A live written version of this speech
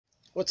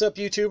What's up,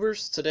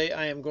 YouTubers? Today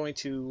I am going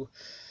to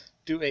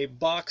do a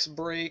box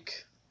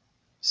break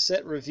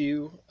set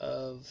review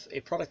of a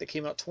product that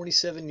came out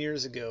 27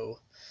 years ago,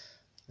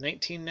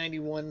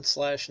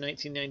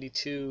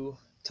 1991/1992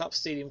 Topps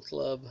Stadium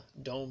Club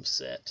Dome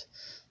set.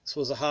 This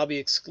was a hobby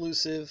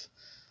exclusive,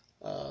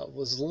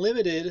 was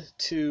limited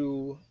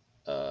to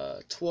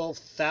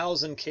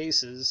 12,000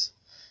 cases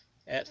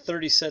at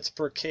 30 sets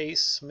per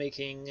case,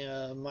 making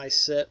my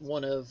set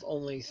one of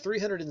only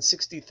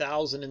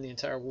 360,000 in the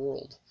entire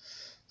world.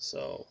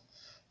 So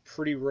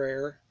pretty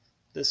rare.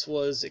 This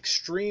was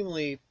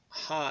extremely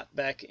hot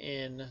back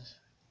in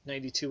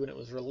 92 when it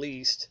was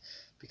released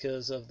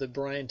because of the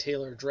Brian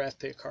Taylor draft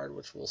pick card,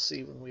 which we'll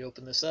see when we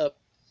open this up.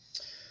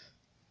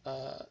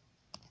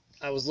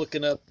 I was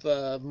looking up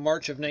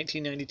March of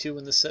 1992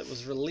 when the set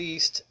was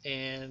released,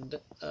 and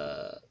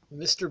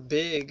Mr.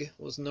 Big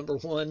was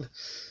 #1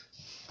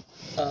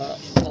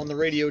 on the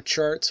radio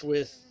charts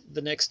with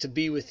The Next to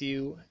Be With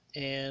You,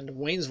 and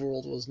Wayne's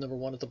World was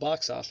 #1 at the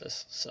box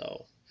office.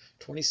 So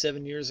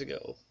 27 years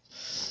ago.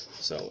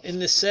 So in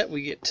this set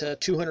we get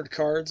 200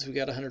 cards, we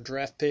got 100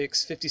 draft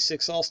picks,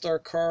 56 All-Star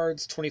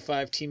cards,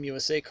 25 Team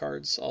USA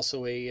cards,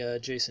 also a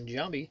Jason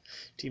Giambi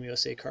Team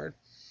USA card,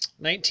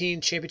 19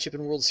 Championship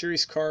and World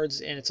Series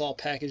cards, and it's all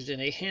packaged in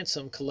a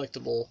handsome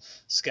collectible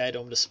Sky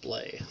Dome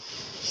display.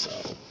 So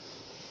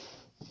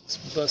let's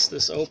bust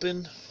this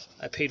open.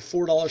 I paid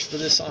 $4 for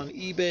this on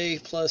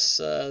eBay, plus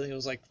I think it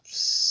was like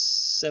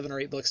 $7 or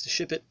 $8 to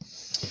ship it.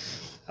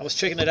 I was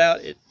checking it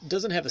out. It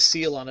doesn't have a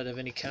seal on it of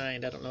any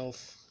kind. I don't know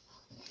if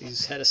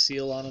these had a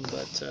seal on them,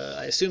 but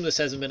I assume this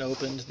hasn't been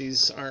opened.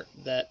 These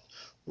aren't that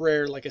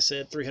rare. Like I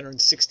said,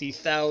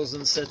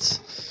 360,000 sets.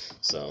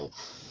 So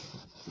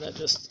that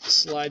just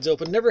slides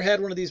open. Never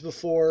had one of these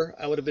before.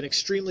 I would have been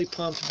extremely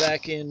pumped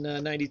back in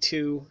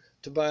 92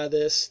 to buy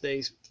this.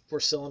 They were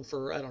selling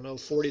for, I don't know,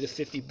 40 to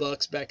 50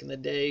 bucks back in the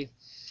day.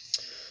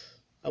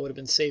 I would have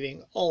been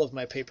saving all of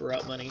my paper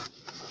route money.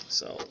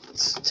 So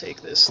let's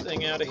take this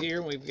thing out of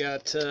here. We've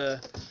got our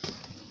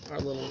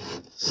little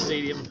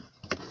stadium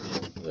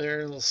there,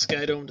 a little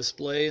Sky Dome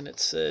display, and it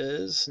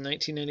says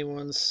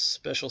 1991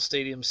 Special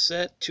Stadium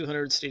Set,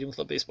 200 Stadium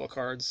Club baseball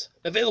cards,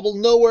 available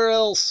nowhere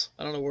else.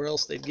 I don't know where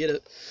else they'd get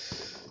it.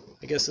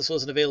 I guess this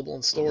wasn't available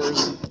in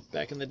stores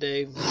back in the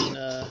day when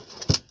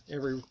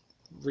every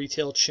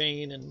retail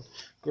chain and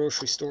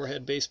grocery store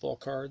had baseball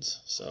cards.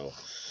 So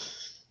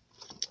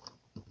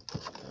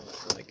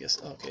I guess,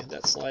 okay,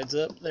 that slides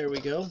up. There we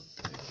go.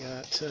 We've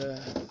got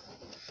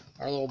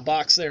our little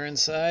box there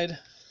inside.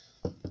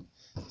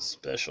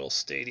 Special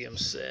Stadium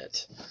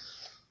Set.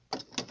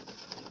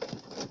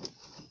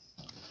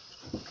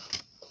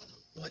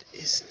 What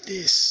is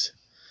this?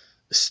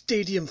 A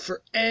stadium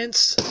for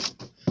ants?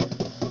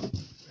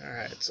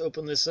 Alright, let's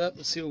open this up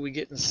and see what we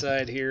get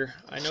inside here.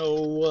 I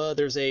know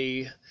there's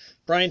a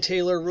Brian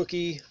Taylor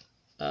rookie,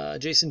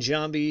 Jason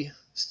Giambi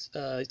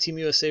Team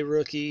USA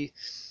rookie,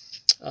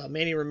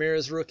 Manny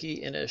Ramirez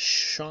rookie, and a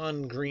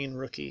Sean Green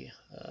rookie.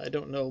 I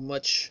don't know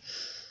much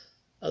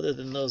other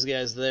than those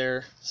guys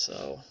there,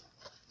 so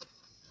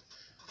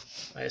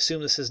I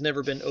assume this has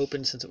never been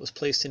opened since it was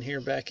placed in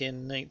here back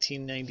in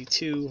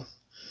 1992.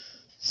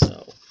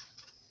 So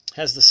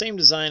has the same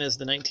design as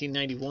the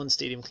 1991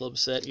 Stadium Club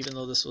set, even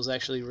though this was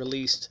actually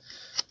released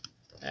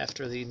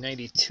after the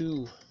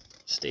 92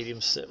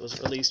 Stadium set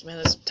was released. Man,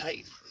 that's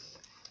tight.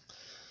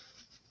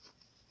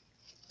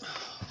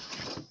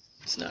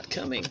 It's not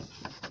coming.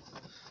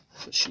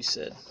 That's what she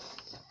said.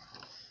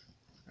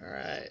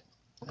 Alright,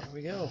 there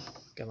we go.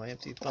 Got my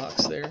empty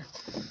box there.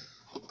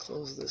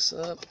 Close this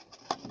up.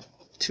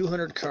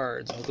 200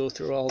 cards. We'll go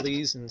through all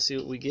these and see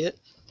what we get.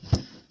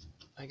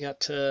 I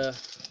got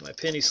my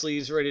penny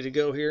sleeves ready to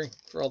go here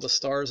for all the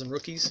stars and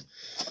rookies.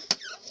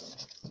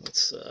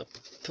 Let's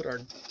put our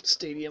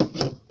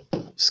stadium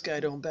Sky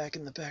Dome back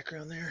in the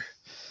background there.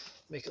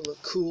 Make it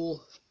look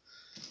cool.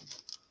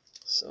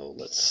 So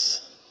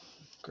let's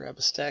grab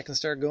a stack and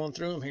start going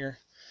through them here.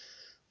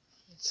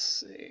 Let's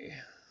see.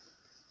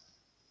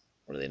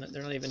 What are they?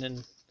 They're not even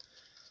in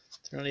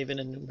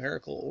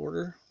numerical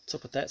order. What's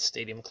up with that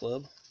Stadium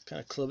Club? What kind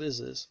of club is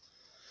this?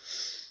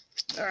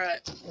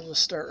 Alright, we'll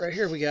start right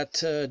here. We got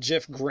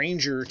Jeff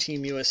Granger,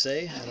 Team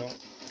USA. I don't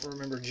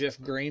remember Jeff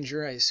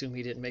Granger. I assume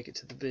he didn't make it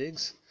to the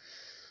bigs.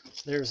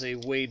 There's a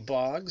Wade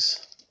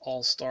Boggs,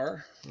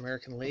 All-Star,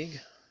 American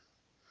League,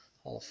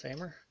 Hall of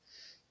Famer.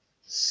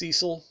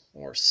 Cecil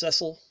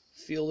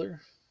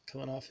Fielder,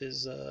 coming off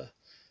his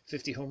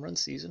 50 home run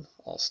season,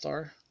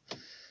 All-Star.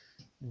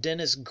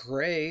 Dennis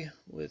Gray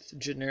with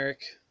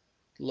generic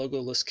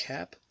logoless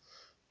cap,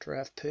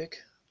 draft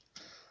pick.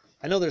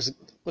 I know there's,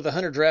 with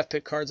 100 draft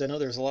pick cards, I know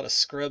there's a lot of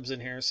scrubs in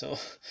here, so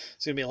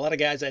it's going to be a lot of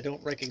guys I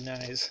don't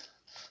recognize,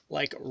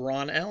 like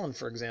Ron Allen,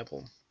 for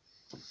example.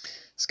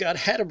 Scott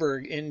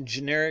Hatteberg in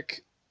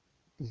generic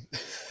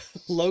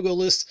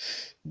logoless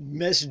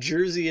mesh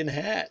jersey and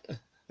hat.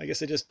 I guess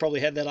they just probably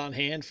had that on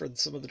hand for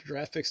some of the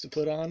draft picks to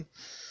put on.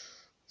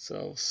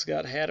 So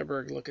Scott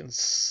Hatteberg looking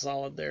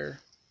solid there.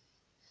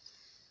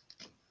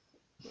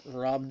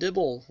 Rob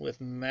Dibble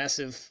with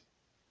massive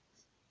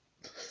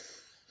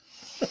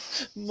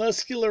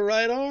Muscular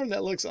right arm.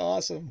 That looks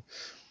awesome.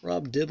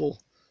 Rob Dibble.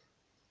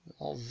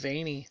 All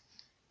veiny.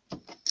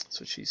 That's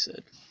what she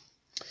said.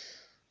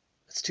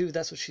 That's two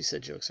That's what she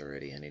said jokes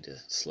already. I need to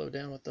slow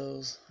down with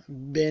those.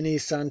 Benny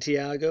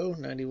Santiago,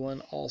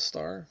 91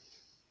 All-Star.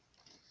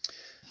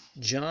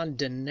 John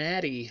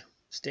Donati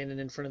standing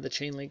in front of the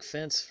chain link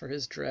fence for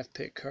his draft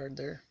pick card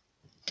there.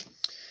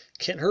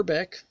 Kent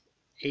Herbeck,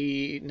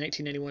 a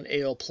 1991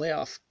 AL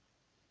playoff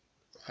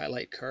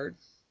highlight card.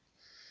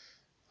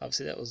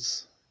 Obviously, that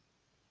was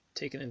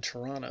taken in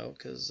Toronto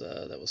because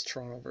that was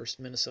Toronto versus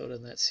Minnesota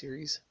in that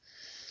series.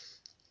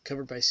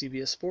 Covered by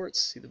CBS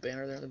Sports. See the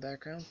banner there in the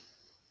background.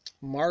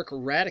 Mark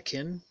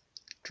Radican,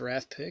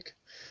 draft pick.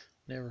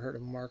 Never heard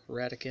of Mark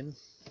Radican.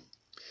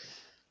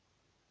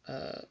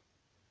 That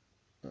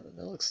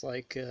looks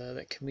like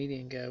that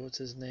comedian guy. What's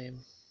his name?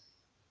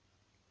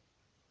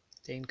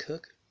 Dane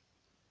Cook?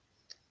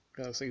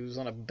 That looks like he was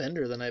on a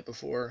bender the night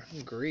before.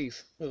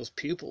 Grief. Look at those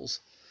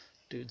pupils.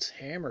 Dude's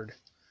hammered.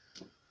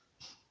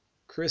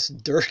 Chris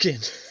Durkin.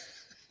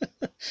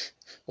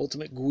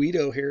 Ultimate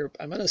Guido here.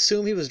 I'm going to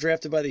assume he was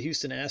drafted by the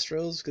Houston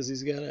Astros because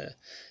he's got a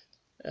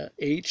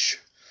H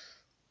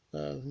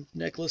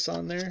necklace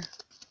on there.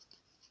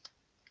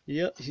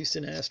 Yep,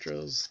 Houston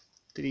Astros.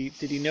 Did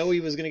he know he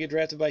was going to get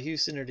drafted by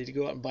Houston, or did he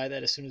go out and buy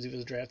that as soon as he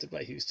was drafted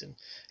by Houston?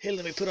 Hey,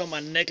 let me put on my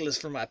necklace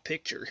for my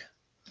picture.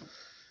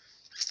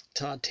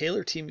 Todd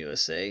Taylor, Team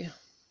USA.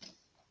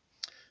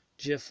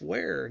 Jeff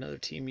Ware, another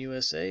Team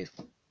USA.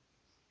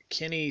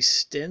 Kenny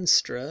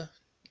Stenstra,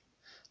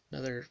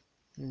 another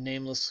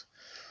nameless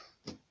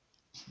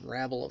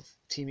rabble of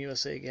Team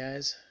USA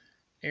guys.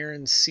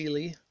 Aaron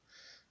Seeley.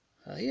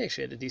 He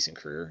actually had a decent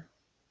career.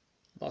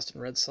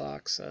 Boston Red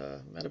Sox.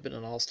 Might have been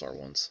an All-Star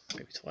once,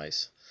 maybe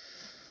twice.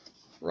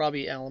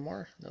 Robbie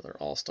Alomar, another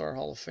All-Star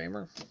Hall of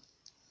Famer.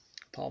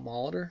 Paul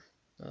Molitor,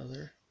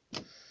 another.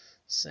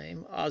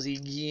 Same. Ozzie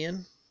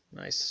Guillen.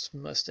 Nice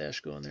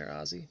mustache going there,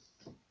 Ozzie.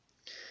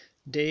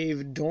 Dave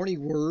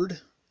Dorney-Word,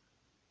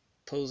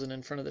 posing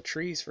in front of the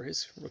trees for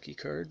his rookie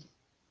card.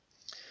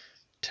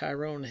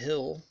 Tyrone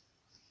Hill,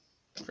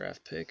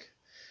 draft pick.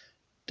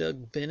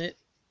 Doug Bennett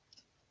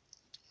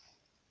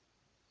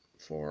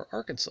for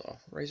Arkansas,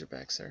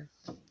 Razorbacks there.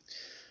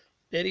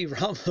 Eddie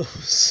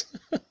Ramos.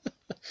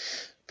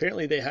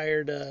 Apparently they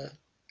hired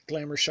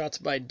Glamour Shots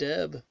by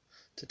Deb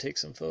to take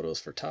some photos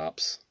for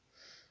Topps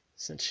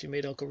since she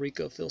made Uncle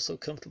Rico feel so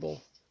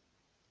comfortable.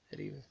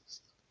 Eddie,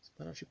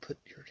 why don't you put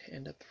your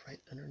hand up right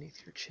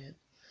underneath your chin?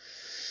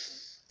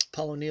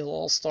 Paul O'Neill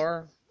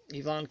All-Star.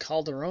 Ivan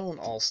Calderon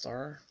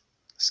All-Star.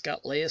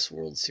 Scott Leyes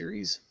World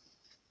Series.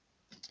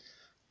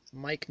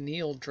 Mike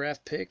Neal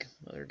draft pick.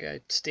 Another guy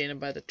standing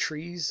by the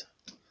trees.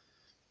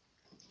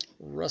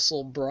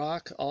 Russell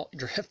Brock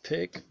draft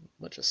pick.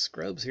 Bunch of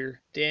scrubs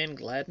here. Dan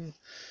Gladden.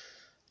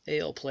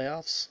 AL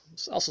playoffs.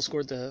 Also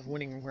scored the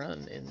winning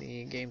run in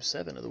the Game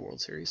 7 of the World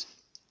Series.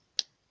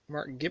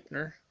 Mark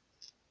Gipner.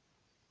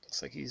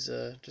 Looks like he's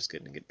just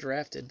going to get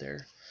drafted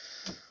there.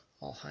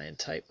 All high and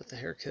tight with the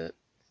haircut.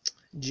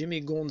 Jimmy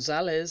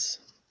Gonzalez.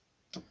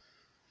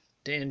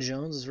 Dan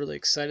Jones is really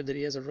excited that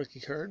he has a rookie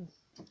card.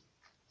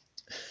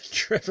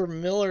 Trevor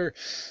Miller.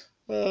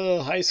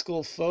 Oh, high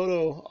school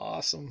photo.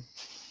 Awesome.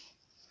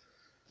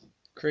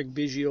 Craig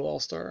Biggio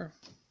All-Star.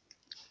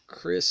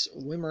 Chris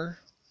Wimmer,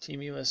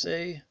 Team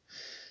USA.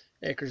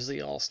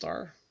 Eckersley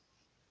All-Star.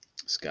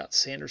 Scott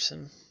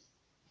Sanderson.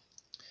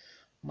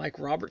 Mike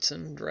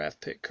Robertson, draft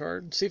pick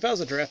card. See, if I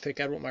was a draft pick,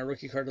 I'd want my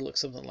rookie card to look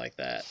something like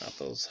that, not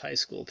those high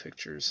school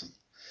pictures.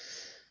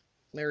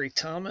 Larry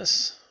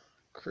Thomas.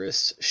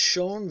 Chris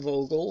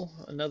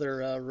Schoenvogel,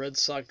 another Red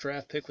Sox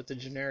draft pick with the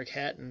generic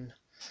hat and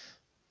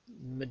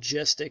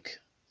majestic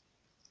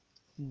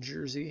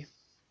jersey.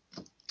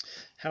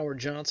 Howard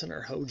Johnson,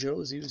 or Hojo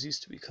as he was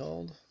used to be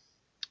called.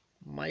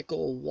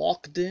 Michael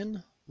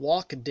Walkden.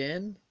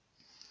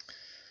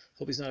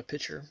 Hope he's not a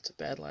pitcher. It's a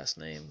bad last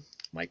name.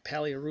 Mike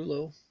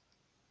Pagliarulo,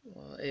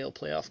 AL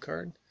playoff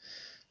card.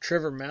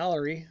 Trevor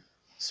Mallory,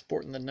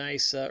 sporting the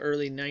nice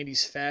early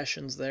 90s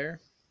fashions there.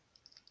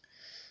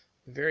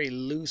 Very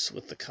loose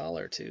with the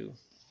collar, too.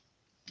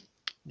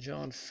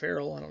 John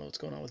Farrell, I don't know what's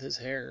going on with his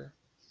hair.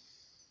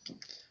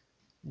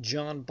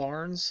 John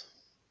Barnes,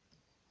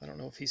 I don't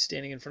know if he's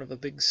standing in front of a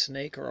big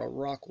snake or a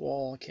rock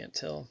wall, I can't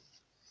tell.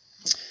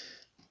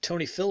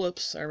 Tony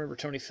Phillips, I remember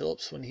Tony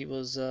Phillips when he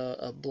was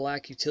a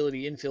black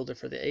utility infielder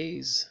for the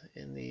A's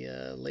in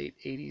the late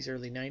 80s,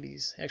 early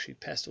 90s. Actually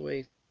passed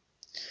away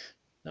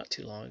not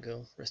too long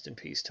ago. Rest in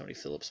peace, Tony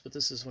Phillips. But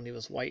this is when he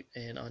was white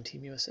and on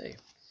Team USA.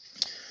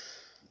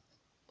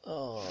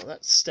 Oh,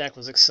 that stack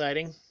was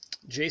exciting.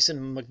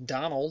 Jason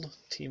McDonald,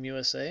 Team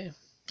USA.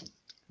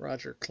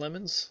 Roger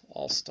Clemens,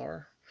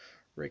 All-Star.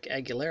 Rick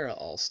Aguilera,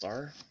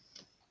 All-Star.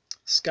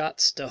 Scott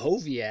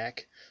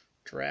Stahoviak,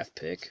 draft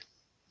pick.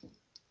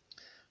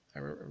 I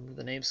remember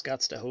the name Scott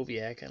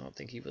Stahoviak. I don't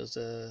think he was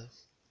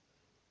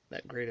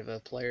that great of a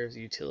player as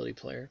a utility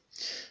player.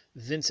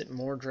 Vincent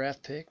Moore,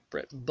 draft pick.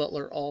 Brett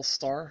Butler,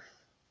 All-Star.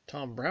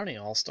 Tom Browning,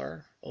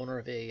 All-Star. Owner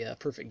of a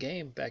Perfect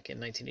Game back in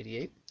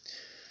 1988.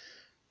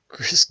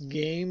 Chris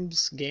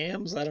Gams,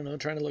 I don't know,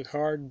 trying to look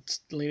hard,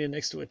 leaning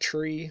next to a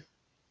tree.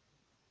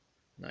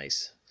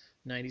 Nice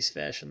 90s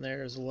fashion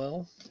there as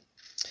well.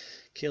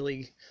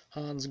 Kelly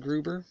Hans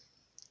Gruber.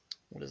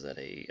 What is that,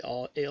 a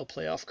AL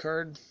playoff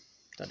card?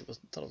 Thought it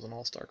was an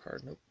all-star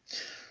card. Nope.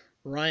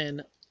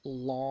 Ryan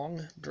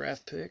Long,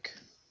 draft pick.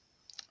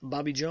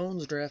 Bobby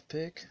Jones, draft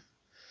pick.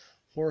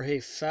 Jorge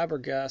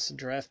Fabregas,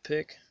 draft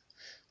pick,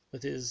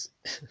 with his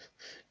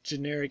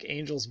generic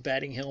Angels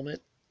batting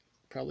helmet.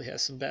 Probably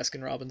has some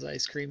Baskin-Robbins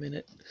ice cream in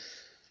it.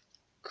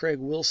 Craig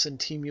Wilson,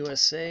 Team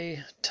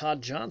USA.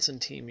 Todd Johnson,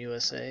 Team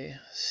USA.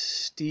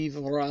 Steve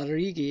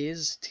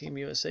Rodriguez, Team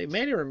USA.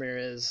 Manny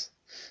Ramirez.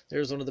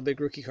 There's one of the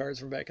big rookie cards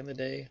from back in the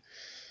day.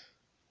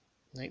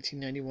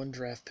 1991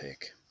 draft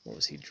pick. What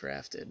was he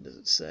drafted? Does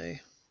it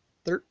say?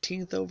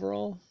 13th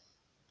overall?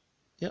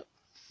 Yep,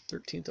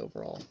 13th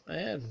overall.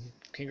 And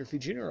Ken Griffey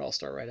Jr.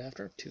 All-Star right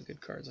after. 2 good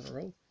cards in a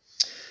row.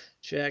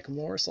 Jack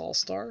Morris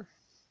All-Star.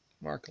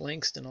 Mark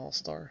Langston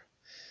All-Star.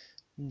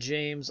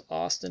 James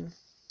Austin,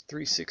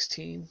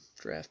 316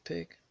 draft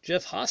pick.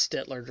 Jeff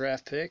Hostetler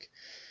draft pick.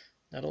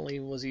 Not only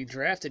was he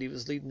drafted, he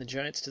was leading the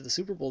Giants to the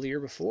Super Bowl the year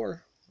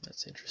before.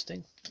 That's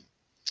interesting.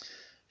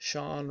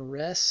 Sean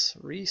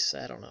Reese,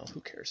 I don't know,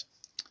 who cares.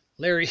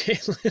 Larry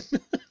Halen.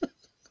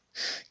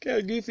 Look how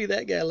goofy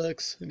that guy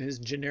looks in his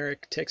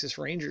generic Texas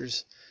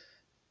Rangers.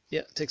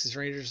 Yeah, Texas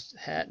Rangers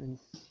hat and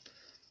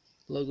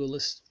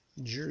logoless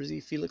jersey.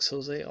 Felix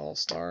Jose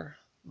All-Star.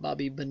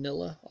 Bobby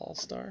Bonilla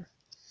All-Star.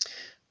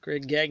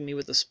 Greg Gagne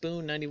with the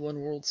spoon, 91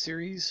 World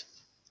Series.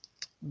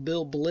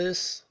 Bill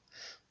Bliss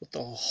with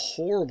the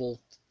horrible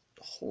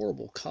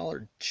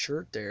collared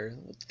shirt there.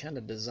 What kind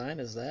of design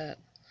is that?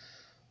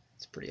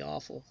 It's pretty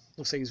awful.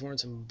 Looks like he's wearing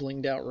some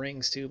blinged out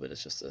rings too, but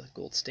it's just a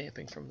gold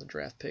stamping from the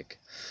draft pick.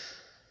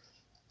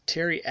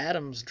 Terry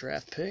Adams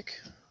draft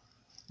pick.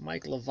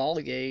 Mike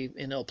Lavalier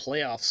NL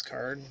playoffs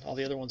card. All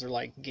the other ones are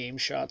like game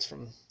shots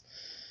from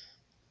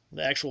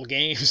the actual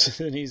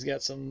games. And he's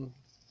got some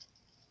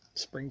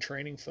spring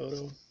training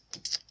photo.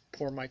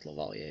 Poor Mike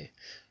Lavalier.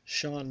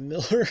 Sean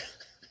Miller.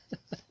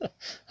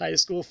 High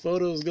school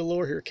photos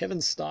galore here.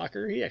 Kevin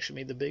Stalker. He actually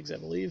made the bigs, I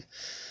believe.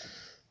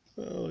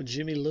 Oh,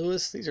 Jimmy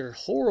Lewis. These are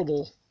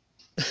horrible.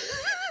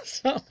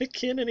 Tom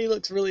McKinnon. He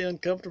looks really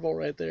uncomfortable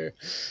right there.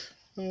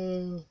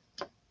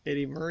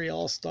 Eddie Murray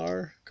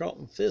All-Star.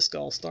 Carlton Fisk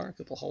All-Star. A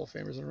couple Hall of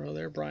Famers in a row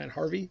there. Brian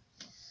Harvey.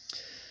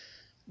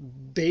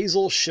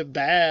 Basil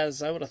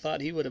Shabazz. I would have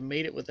thought he would have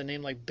made it with a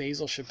name like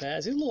Basil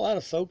Shabazz. He's a little out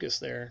of focus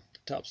there.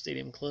 Top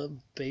Stadium Club.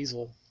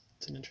 Basil.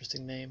 It's an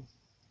interesting name.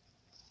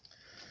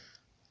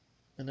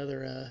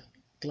 Another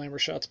glamour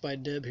shots by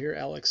Deb here.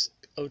 Alex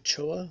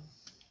Ochoa.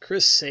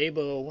 Chris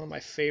Sabo, one of my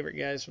favorite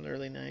guys from the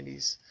early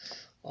 90s.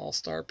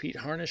 All-Star. Pete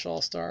Harnish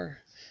All-Star.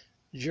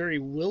 Jerry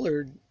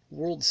Willard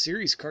World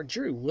Series card.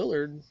 Jerry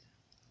Willard,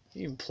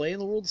 he even play in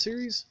the World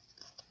Series?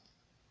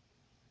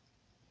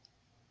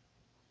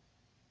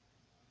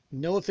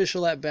 No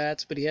official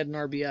at-bats, but he had an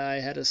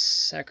RBI, had a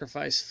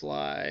sacrifice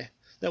fly.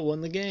 That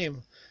won the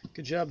game.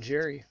 Good job,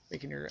 Jerry,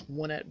 making your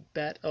one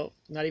at-bat. Oh,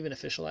 not even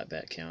official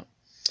at-bat count.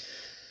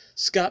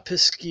 Scott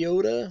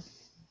Pisciotta.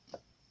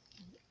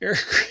 Eric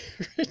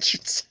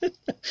Richardson.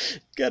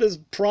 Got his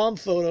prom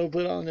photo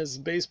put on his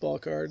baseball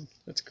card.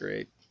 That's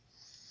great.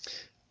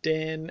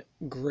 Dan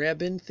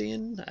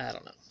Grabinthian. I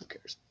don't know. Who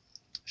cares?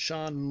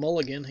 Sean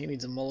Mulligan. He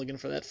needs a mulligan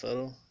for that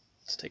photo.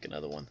 Let's take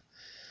another one.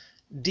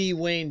 D.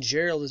 Wayne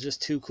Gerald is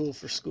just too cool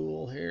for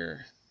school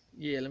here.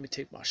 Yeah, let me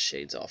take my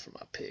shades off for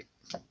my pick.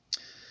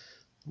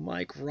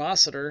 Mike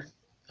Rossiter.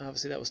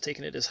 Obviously, that was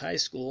taken at his high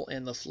school.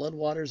 And the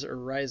floodwaters are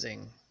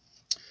rising.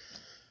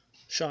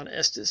 Sean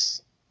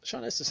Estes.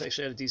 Sean Estes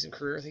actually had a decent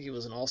career. I think he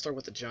was an all-star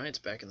with the Giants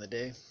back in the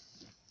day.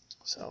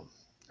 So,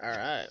 all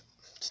right.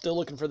 Still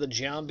looking for the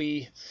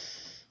Giambi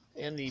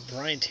and the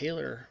Brian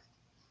Taylor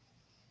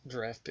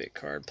draft pick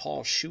card.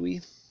 Paul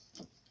Shuey,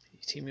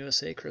 Team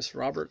USA. Chris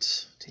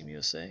Roberts, Team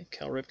USA.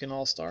 Cal Ripken,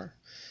 All-Star.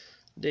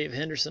 Dave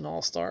Henderson,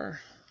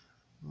 All-Star.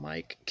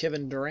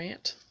 Kevin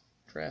Durant,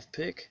 draft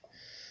pick.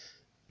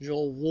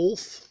 Joel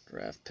Wolfe,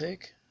 draft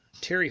pick.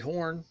 Terry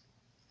Horn,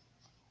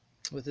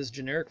 with his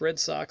generic Red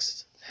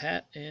Sox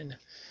hat and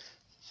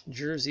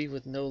jersey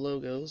with no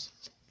logos,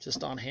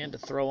 just on hand to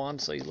throw on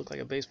so you look like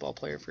a baseball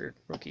player for your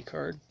rookie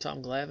card.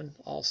 Tom Glavine,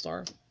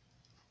 All-Star.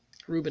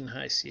 Ruben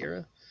High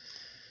Sierra.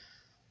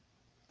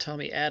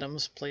 Tommy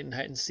Adams played in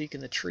hide and seek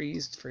in the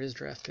trees for his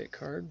draft pick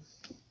card.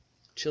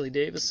 Chili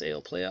Davis,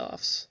 AL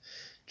playoffs.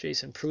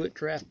 Jason Pruitt,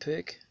 draft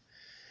pick.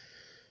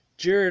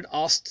 Jared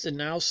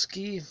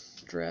Ostinowski,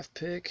 draft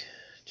pick.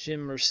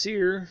 Jim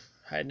Mercier,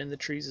 hiding in the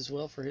trees as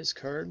well for his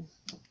card.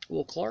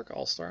 Will Clark,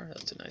 All-Star.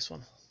 That's a nice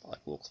one. I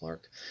like Will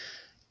Clark.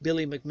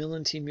 Billy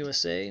McMillan, Team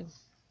USA.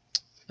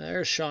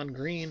 There's Sean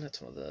Green.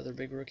 That's one of the other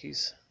big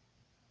rookies.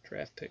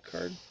 Draft pick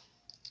card.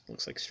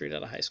 Looks like straight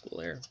out of high school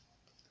there.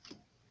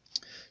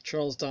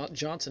 Charles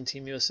Johnson,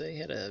 Team USA.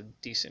 Had a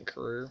decent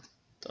career.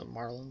 The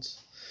Marlins.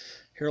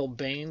 Harold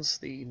Baines,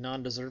 the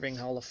non-deserving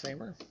Hall of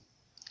Famer.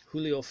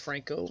 Julio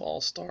Franco,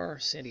 All-Star.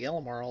 Sandy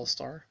Alomar,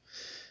 All-Star.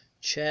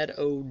 Chad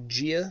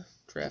Ogia,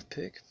 draft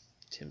pick.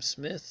 Tim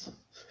Smith.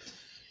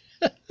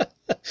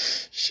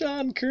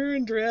 Sean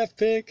Curran, draft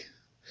pick.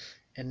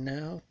 And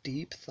now,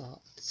 Deep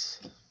Thoughts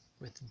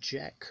with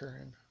Jack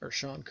Curran, or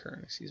Sean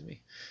Curran, excuse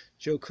me.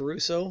 Joe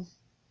Caruso,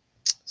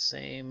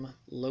 same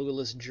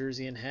logoless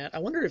jersey and hat. I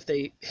wonder if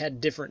they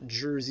had different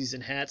jerseys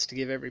and hats to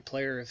give every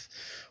player,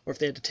 or if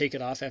they had to take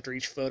it off after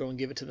each photo and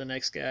give it to the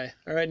next guy.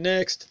 All right,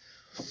 next.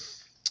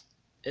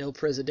 El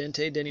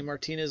Presidente, Denny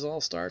Martinez,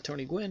 All-Star.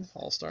 Tony Gwynn,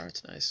 All-Star.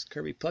 It's nice.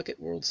 Kirby Puckett,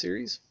 World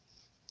Series.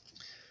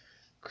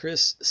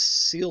 Chris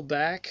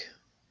Seelbach,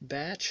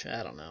 Batch.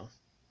 I don't know.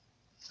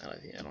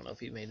 I don't know if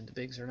he made it to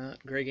bigs or not.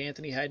 Greg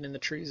Anthony hiding in the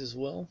trees as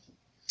well.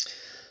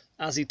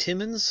 Ozzie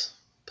Timmons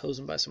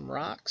posing by some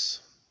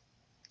rocks.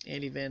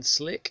 Andy Van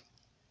Slyck,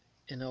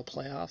 NL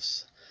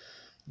playoffs.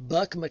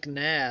 Buck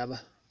McNabb,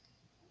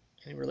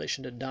 any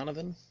relation to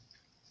Donovan?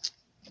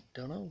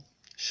 Don't know.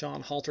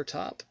 Sean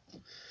Haltertop.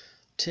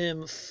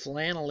 Tim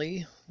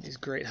Flannelly, these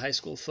great high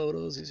school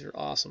photos. These are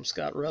awesome.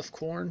 Scott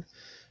Ruffcorn.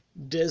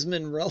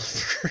 Desmond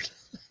Rutherford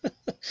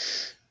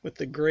with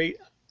the great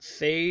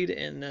fade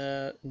and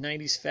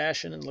 90s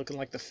fashion and looking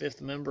like the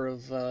fifth member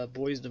of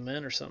Boys to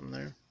Men or something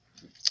there.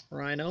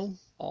 Rhino,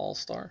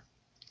 All-Star.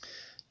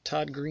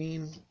 Todd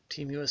Green,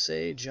 Team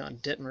USA. John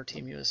Detmer,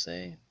 Team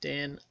USA.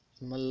 Dan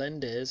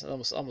Melendez. I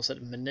almost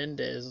said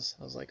Menendez.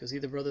 I was like, is he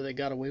the brother that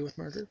got away with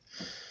murder?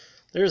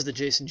 There's the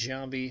Jason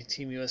Giambi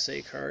Team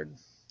USA card.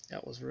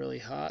 That was really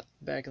hot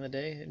back in the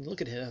day. And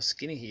look at how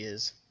skinny he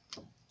is.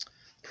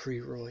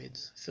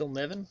 Pre-roids. Phil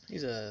Nevin.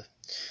 He's a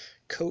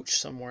coach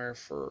somewhere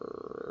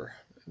for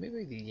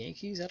maybe the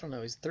Yankees. I don't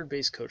know. He's a third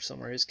base coach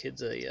somewhere. His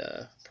kid's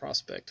a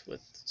prospect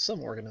with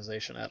some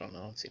organization. I don't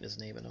know. I've seen his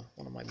name in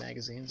one of my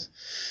magazines.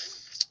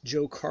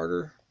 Joe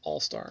Carter,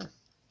 All-Star.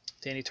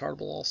 Danny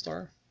Tartable,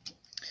 All-Star.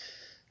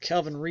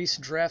 Calvin Reese,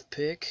 draft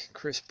pick.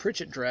 Chris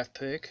Pritchett, draft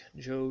pick.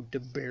 Joe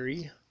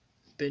DeBerry.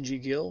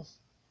 Benji Gill.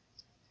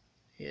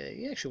 Yeah,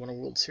 he actually won a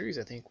World Series,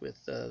 I think, with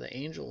the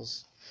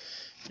Angels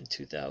in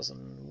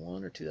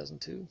 2001 or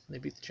 2002. They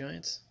beat the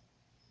Giants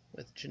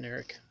with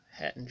generic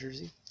hat and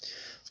jersey.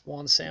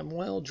 Juan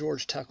Samuel,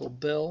 George Taco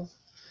Bell.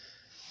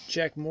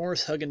 Jack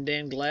Morris hugging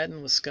Dan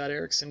Gladden with Scott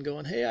Erickson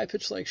going, hey, I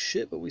pitched like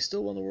shit, but we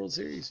still won the World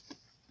Series.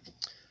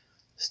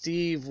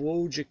 Steve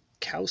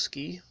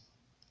Wojciechowski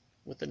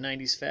with the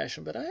 90s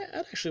fashion, but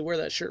I'd actually wear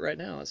that shirt right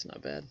now. That's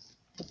not bad.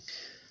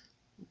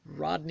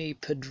 Rodney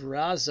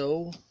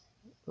Pedraza,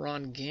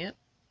 Ron Gant,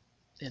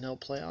 NL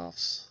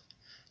playoffs.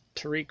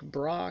 Tariq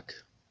Brock,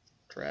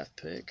 draft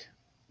pick.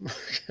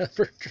 Mark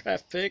Hubbard,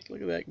 draft pick.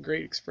 Look at that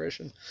great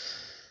expression.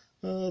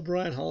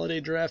 Brian Holiday,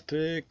 draft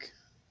pick.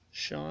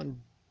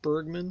 Sean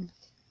Bergman,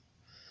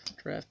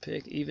 draft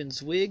pick. Even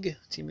Zwig,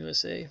 Team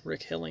USA.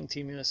 Rick Helling,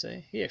 Team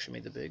USA. He actually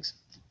made the bigs.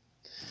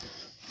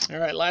 All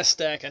right, last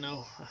stack. I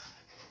know.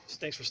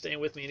 Thanks for staying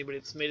with me, anybody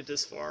that's made it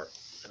this far.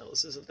 I know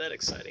this isn't that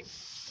exciting.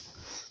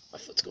 My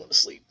foot's going to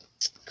sleep.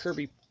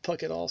 Kirby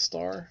Puckett,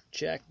 All-Star.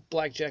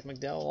 Black Jack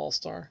McDowell,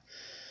 All-Star.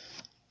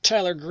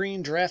 Tyler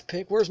Green, draft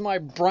pick. Where's my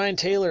Brian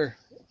Taylor?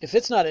 If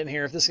it's not in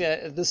here, if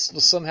this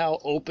was somehow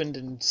opened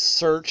and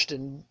searched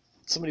and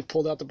somebody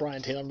pulled out the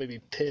Brian Taylor, I'm going to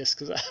be pissed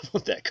because I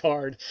want that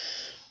card.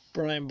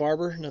 Brian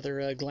Barber,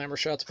 another Glamour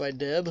Shots by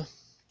Deb.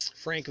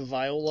 Frank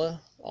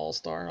Viola,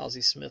 All-Star.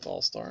 Ozzie Smith,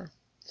 All-Star.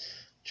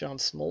 John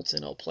Smoltz,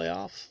 NL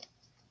playoff.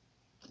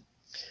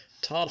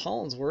 Todd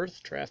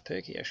Hollinsworth, draft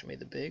pick. He actually made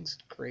the bigs.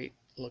 Great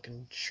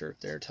looking shirt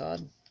there,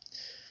 Todd.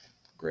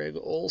 Greg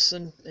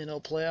Olson,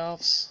 NL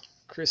playoffs.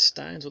 Chris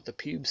Steins with the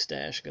pube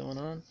stash going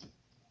on.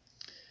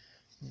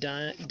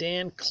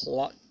 Dan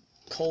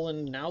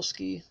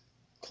Kolonosky,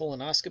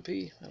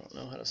 Colonoscopy. I don't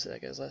know how to say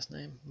that guy's last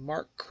name.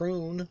 Mark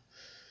Kroon,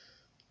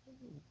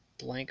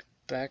 blank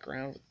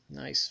background with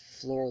nice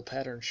floral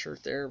pattern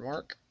shirt there.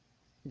 Mark.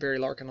 Barry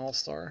Larkin,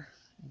 All-Star.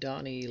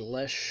 Donnie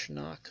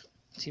Leschnock,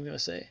 Team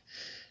USA.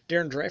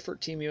 Darren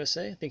Dreifert, Team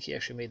USA. I think he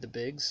actually made the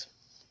bigs.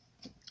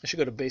 I should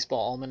go to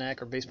Baseball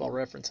Almanac or Baseball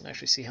Reference and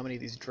actually see how many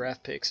of these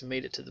draft picks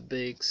made it to the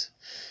bigs.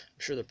 I'm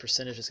sure the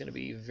percentage is going to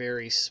be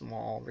very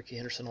small. Ricky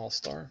Henderson,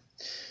 All-Star.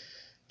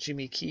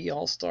 Jimmy Key,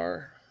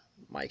 All-Star.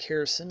 Mike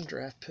Harrison,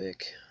 draft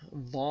pick.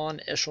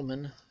 Vaughn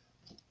Eshelman.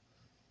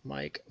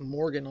 Mike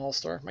Morgan,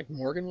 All-Star. Mike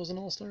Morgan was an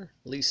All-Star.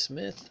 Lee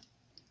Smith.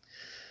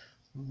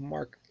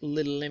 Mark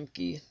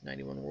Littlemke,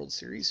 91 World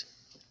Series.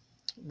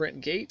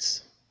 Brent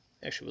Gates.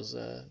 Actually was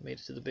made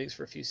it to the bigs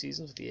for a few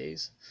seasons with the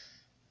A's.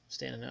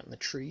 Standing out in the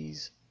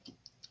trees.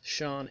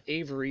 Sean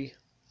Avery,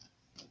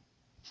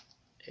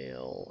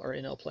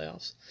 NL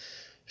playoffs.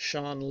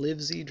 Sean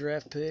Livesey,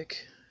 draft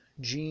pick.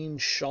 Gene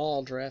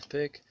Shaw, draft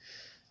pick.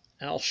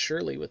 Al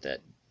Shirley with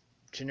that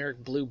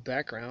generic blue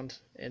background.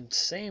 And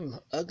same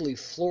ugly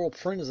floral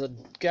print as a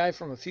guy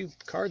from a few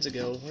cards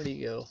ago. Where'd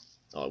he go?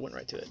 Oh, I went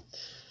right to it.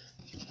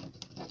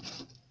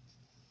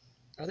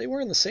 Are they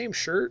wearing the same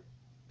shirt?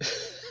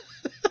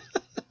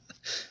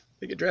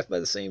 They get drafted by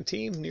the same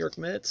team, New York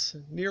Mets.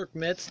 New York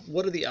Mets,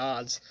 what are the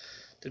odds?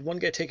 Did one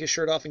guy take his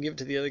shirt off and give it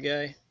to the other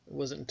guy? It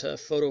wasn't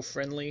photo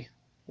friendly.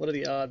 What are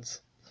the odds?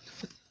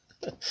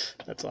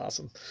 That's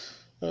awesome.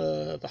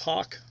 The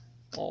Hawk,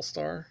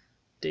 All-Star.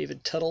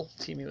 David Tuttle,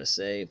 Team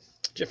USA.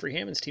 Jeffrey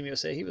Hammond's Team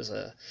USA. He was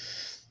a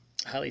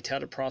highly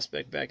touted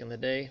prospect back in the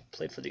day.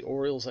 Played for the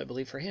Orioles, I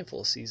believe, for a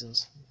handful of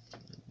seasons.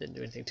 Didn't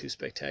do anything too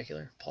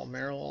spectacular. Paul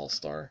Merrill,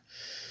 All-Star.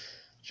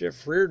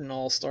 Jeff Reardon,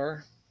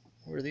 All-Star.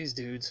 Who are these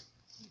dudes?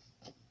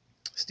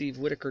 Steve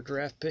Whitaker,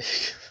 draft pick.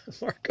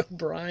 Mark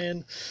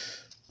O'Brien.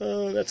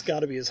 Oh, that's got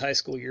to be his high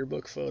school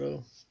yearbook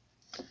photo.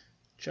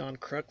 John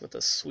Kruk with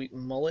a sweet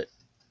mullet.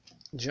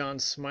 John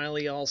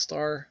Smiley,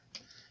 All-Star.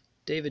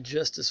 David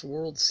Justice,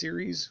 World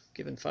Series.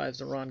 Giving 5s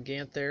to Ron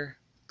Gant there.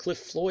 Cliff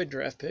Floyd,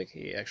 draft pick.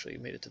 He actually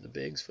made it to the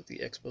bigs with the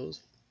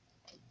Expos.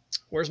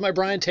 Where's my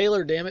Brian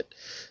Taylor, damn it?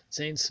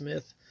 Zane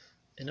Smith,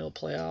 NL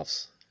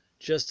playoffs.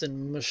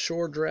 Justin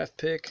Mashore, draft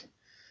pick.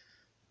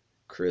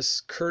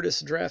 Chris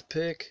Curtis, draft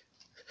pick.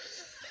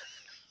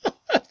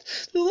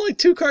 There's only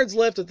 2 cards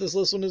left if this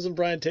list one isn't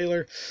Brian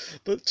Taylor.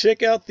 But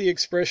check out the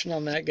expression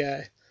on that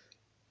guy.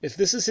 If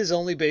this is his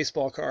only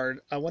baseball card,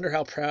 I wonder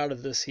how proud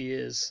of this he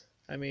is.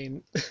 I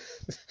mean,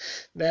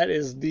 that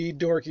is the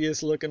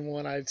dorkiest looking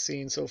one I've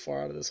seen so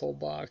far out of this whole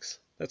box.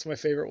 That's my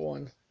favorite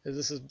one.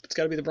 It's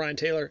got to be the Brian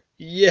Taylor.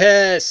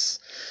 Yes!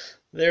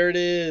 There it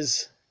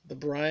is. The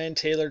Brian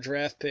Taylor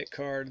draft pick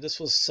card. This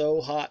was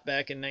so hot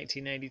back in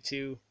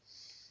 1992.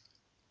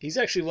 He's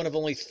actually one of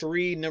only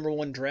 3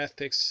 #1 draft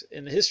picks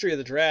in the history of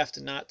the draft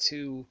not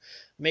to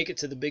make it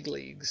to the big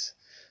leagues.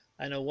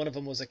 I know one of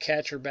them was a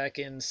catcher back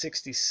in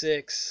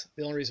 '66.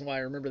 The only reason why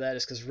I remember that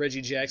is because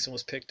Reggie Jackson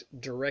was picked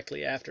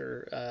directly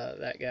after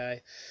that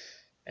guy.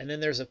 And then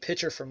there's a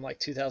pitcher from like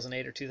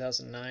 2008 or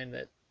 2009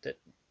 that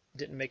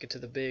didn't make it to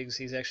the bigs.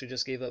 He's actually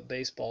just gave up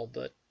baseball,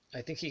 but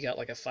I think he got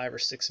like a $5 or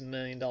 $6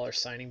 million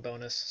signing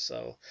bonus.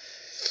 So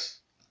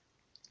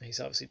he's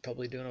obviously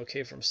probably doing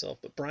okay for himself.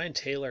 But Brian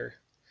Taylor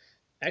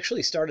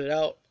actually started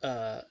out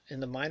in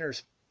the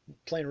minors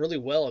playing really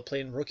well. I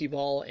played in rookie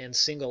ball and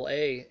single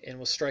A and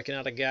was striking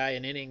out a guy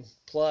an inning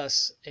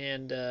plus.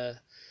 And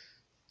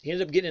he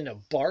ended up getting in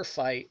a bar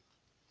fight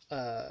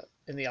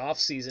in the off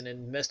season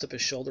and messed up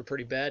his shoulder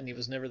pretty bad, and he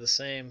was never the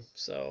same.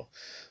 So,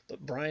 but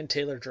Brian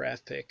Taylor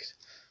draft pick.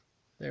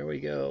 There we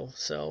go.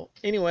 So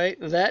anyway,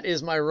 that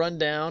is my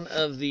rundown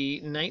of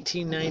the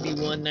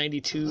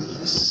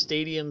 1991-92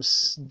 Stadium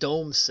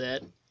Dome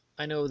set.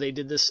 I know they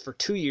did this for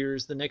 2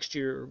 years. The next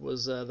year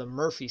was the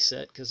Murphy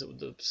set because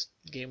the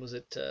game was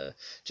at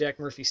Jack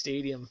Murphy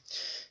Stadium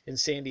in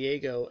San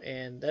Diego.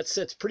 And that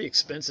set's pretty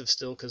expensive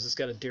still because it's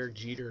got a Derek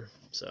Jeter.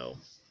 So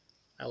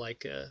I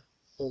like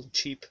old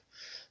cheap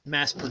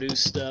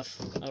mass-produced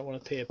stuff. I don't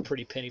want to pay a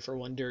pretty penny for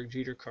one Derek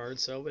Jeter card.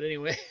 So, but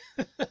anyway,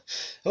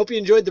 hope you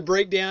enjoyed the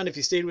breakdown. If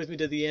you stayed with me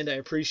to the end, I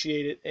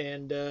appreciate it.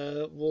 And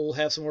we'll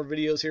have some more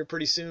videos here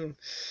pretty soon.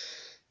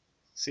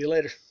 See you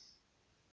later.